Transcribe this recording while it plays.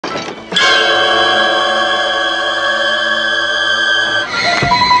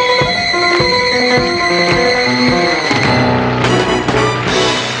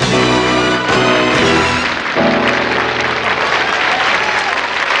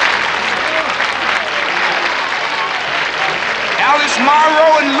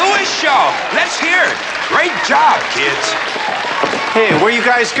Morrow and Louis show. Let's hear it. Great job, kids. Hey, where you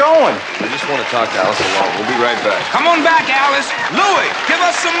guys going? We just want to talk to Alice alone. We'll be right back. Come on back, Alice. Louis, give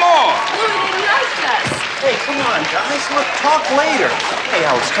us some more. Louis didn't like us. Hey, come on, guys. Look, talk later. Hey,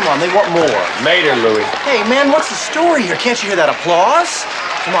 Alex, come on. They want more. Later, Louis. Hey, man, what's the story here? Can't you hear that applause?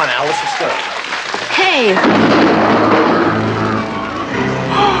 Come on, Alice, let's go. Hey.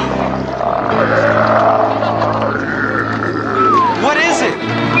 What is it?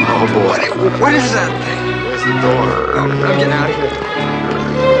 Oh, boy. What is that thing? Where's the door? I'm getting out of here.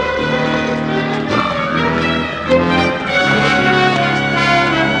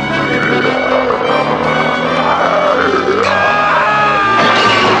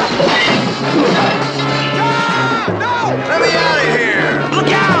 Let me out of here!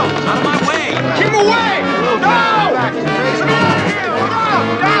 Look out! Out of my way! Keep him away! No! Get him out of here!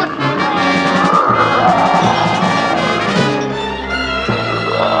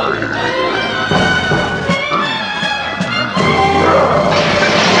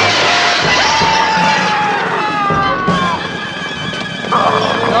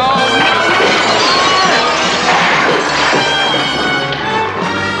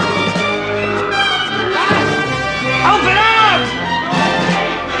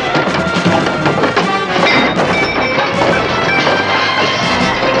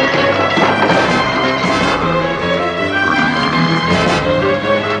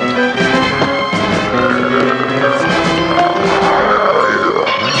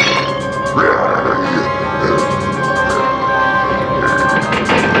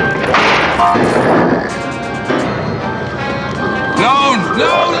 No!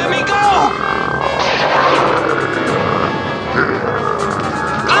 No, let me go!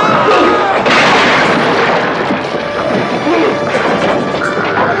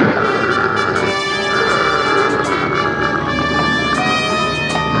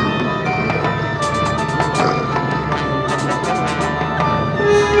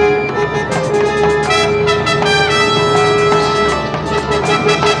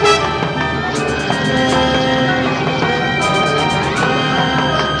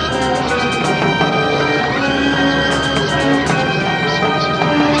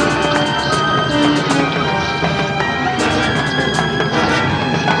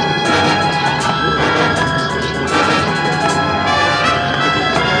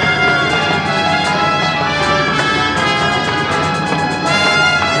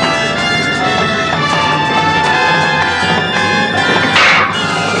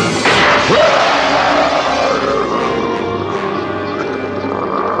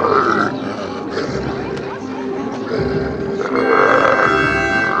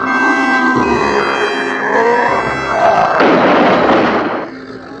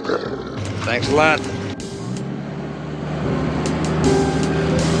 Thanks a lot.